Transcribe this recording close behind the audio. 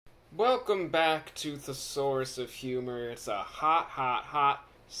Welcome back to the source of humor. It's a hot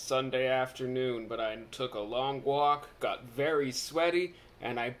Sunday afternoon, but I took a long walk, got very sweaty,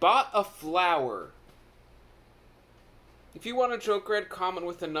 and I bought a flower. If you want a joke read, comment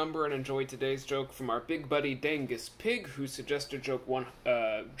with a number and enjoy today's joke from our Big Buddy Dangous Pig, who suggested joke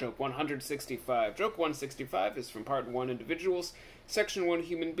 165. Joke 165 is from Part 1 Individuals, Section 1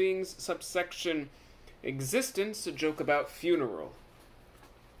 Human Beings, Subsection Existence, a joke about funeral.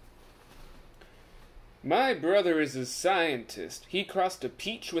 My brother is a scientist. He crossed a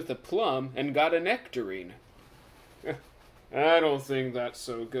peach with a plum and got a nectarine. I don't think that's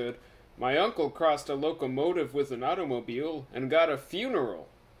so good. My uncle crossed a locomotive with an automobile and got a funeral.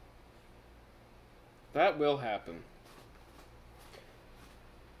 That will happen.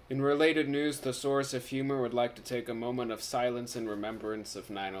 In related news, the source of humor would like to take a moment of silence in remembrance of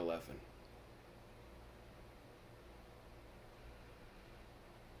 9/11.